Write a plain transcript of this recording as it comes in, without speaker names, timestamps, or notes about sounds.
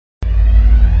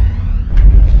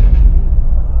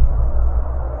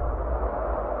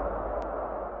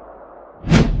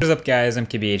What's up guys, I'm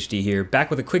KBHD here, back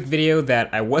with a quick video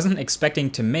that I wasn't expecting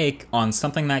to make on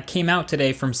something that came out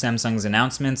today from Samsung's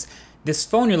announcements. This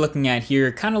phone you're looking at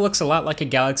here kind of looks a lot like a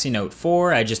Galaxy Note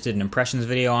 4. I just did an impressions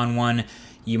video on one.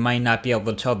 You might not be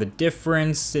able to tell the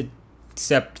difference,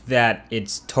 except that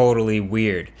it's totally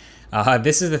weird.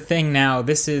 This is the thing now,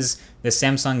 this is the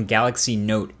Samsung Galaxy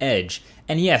Note Edge.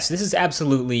 And yes, this is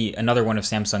absolutely another one of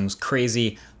Samsung's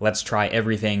crazy, let's try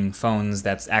everything phones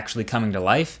that's actually coming to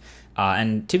life.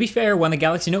 And to be fair, when the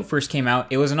Galaxy Note first came out,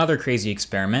 it was another crazy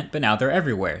experiment, but now they're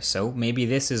everywhere. So maybe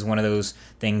this is one of those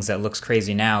things that looks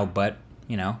crazy now, but,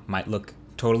 you know, might look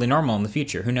totally normal in the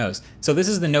future, who knows. So this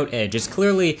is the Note Edge. It's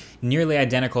clearly nearly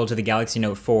identical to the Galaxy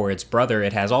Note 4, its brother.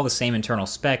 It has all the same internal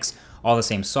specs, all the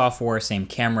same software, same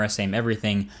camera, same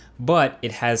everything, but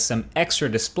it has some extra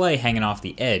display hanging off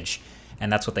the edge,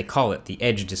 and that's what they call it, the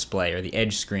Edge display, or the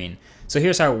Edge screen. So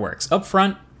here's how it works. Up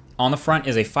front, on the front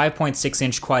is a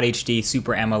 5.6-inch Quad HD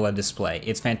Super AMOLED display.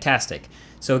 It's fantastic.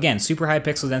 So again, super high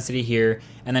pixel density here,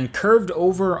 and then curved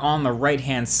over on the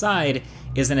right-hand side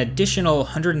is an additional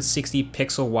 160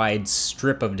 pixel wide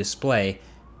strip of display,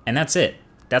 and that's it.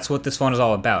 That's what this phone is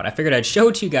all about. I figured I'd show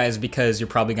it to you guys because you're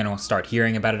probably going to start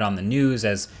hearing about it on the news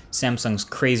as Samsung's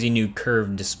crazy new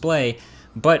curved display,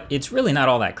 but it's really not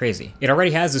all that crazy. It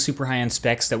already has the super high-end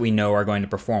specs that we know are going to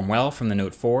perform well from the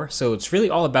Note 4, so it's really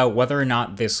all about whether or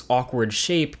not this awkward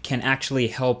shape can actually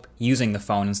help using the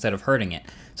phone instead of hurting it.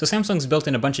 So Samsung's built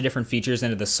in a bunch of different features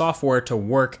into the software to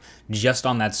work just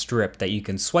on that strip that you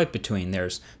can swipe between.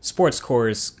 There's sports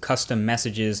scores, custom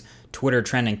messages, Twitter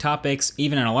trending topics,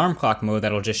 even an alarm clock mode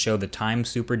that'll just show the time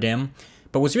super dim.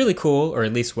 But what's really cool, or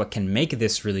at least what can make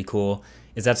this really cool,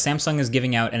 is that Samsung is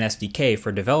giving out an SDK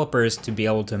for developers to be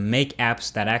able to make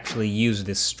apps that actually use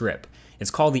this strip.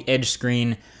 It's called the Edge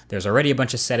screen. There's already a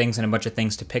bunch of settings and a bunch of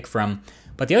things to pick from.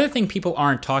 But the other thing people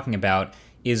aren't talking about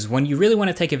is when you really want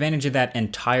to take advantage of that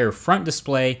entire front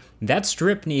display, that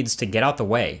strip needs to get out the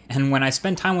way. And when I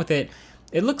spend time with it,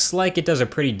 it looks like it does a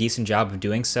pretty decent job of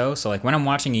doing so. So like when I'm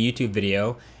watching a YouTube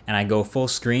video and I go full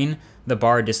screen, the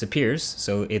bar disappears,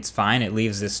 so it's fine. It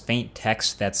leaves this faint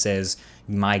text that says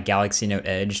my Galaxy Note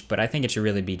Edge, but I think it should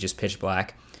really be just pitch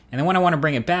black. And then when I want to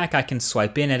bring it back, I can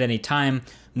swipe in at any time,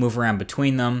 move around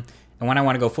between them, and when I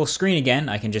want to go full screen again,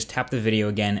 I can just tap the video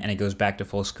again and it goes back to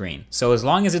full screen. So as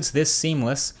long as it's this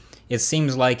seamless, it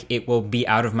seems like it will be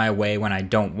out of my way when I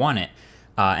don't want it.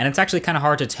 And it's actually kind of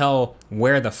hard to tell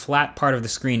where the flat part of the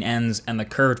screen ends and the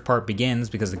curved part begins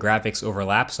because the graphics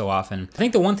overlap so often. I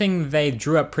think the one thing they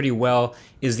drew up pretty well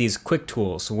is these quick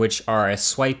tools, which are a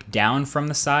swipe down from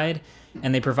the side,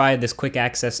 and they provide this quick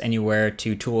access anywhere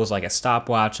to tools like a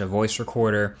stopwatch, a voice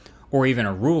recorder, or even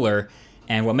a ruler.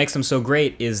 And what makes them so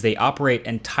great is they operate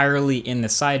entirely in the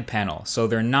side panel, so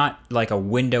they're not like a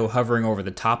window hovering over the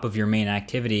top of your main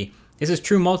activity. This is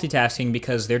true multitasking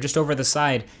because they're just over the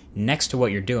side next to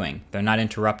what you're doing. They're not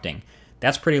interrupting.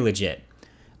 That's pretty legit.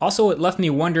 Also, it left me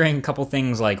wondering a couple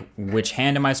things like, which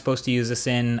hand am I supposed to use this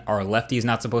in? Are lefties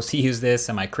not supposed to use this?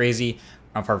 Am I crazy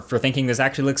for thinking this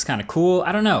actually looks kind of cool?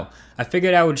 I don't know. I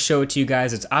figured I would show it to you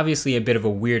guys. It's obviously a bit of a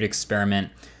weird experiment,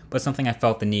 but something I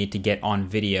felt the need to get on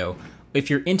video.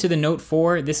 If you're into the Note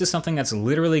 4, this is something that's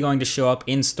literally going to show up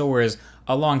in stores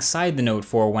alongside the Note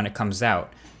 4 when it comes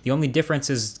out. The only difference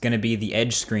is going to be the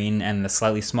Edge screen and the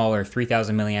slightly smaller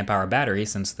 3000 milliamp hour battery,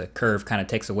 since the curve kind of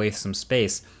takes away some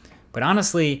space. But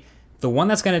honestly, the one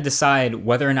that's going to decide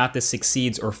whether or not this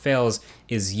succeeds or fails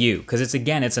is you, because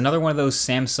it's another one of those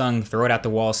Samsung throw it at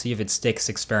the wall, see if it sticks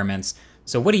experiments.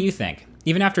 So what do you think?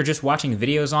 Even after just watching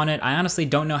videos on it, I honestly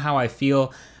don't know how I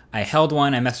feel. I held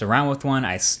one, I messed around with one,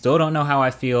 I still don't know how I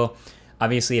feel.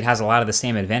 Obviously, it has a lot of the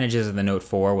same advantages of the Note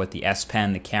 4 with the S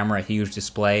Pen, the camera, huge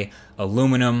display,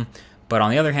 aluminum, but on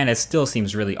the other hand, it still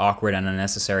seems really awkward and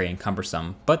unnecessary and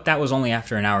cumbersome. But that was only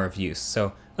after an hour of use.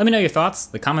 So let me know your thoughts.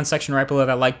 The comment section right below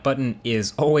that like button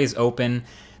is always open.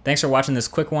 Thanks for watching this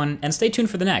quick one, and stay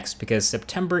tuned for the next, because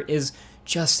September is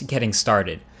just getting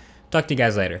started. Talk to you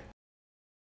guys later.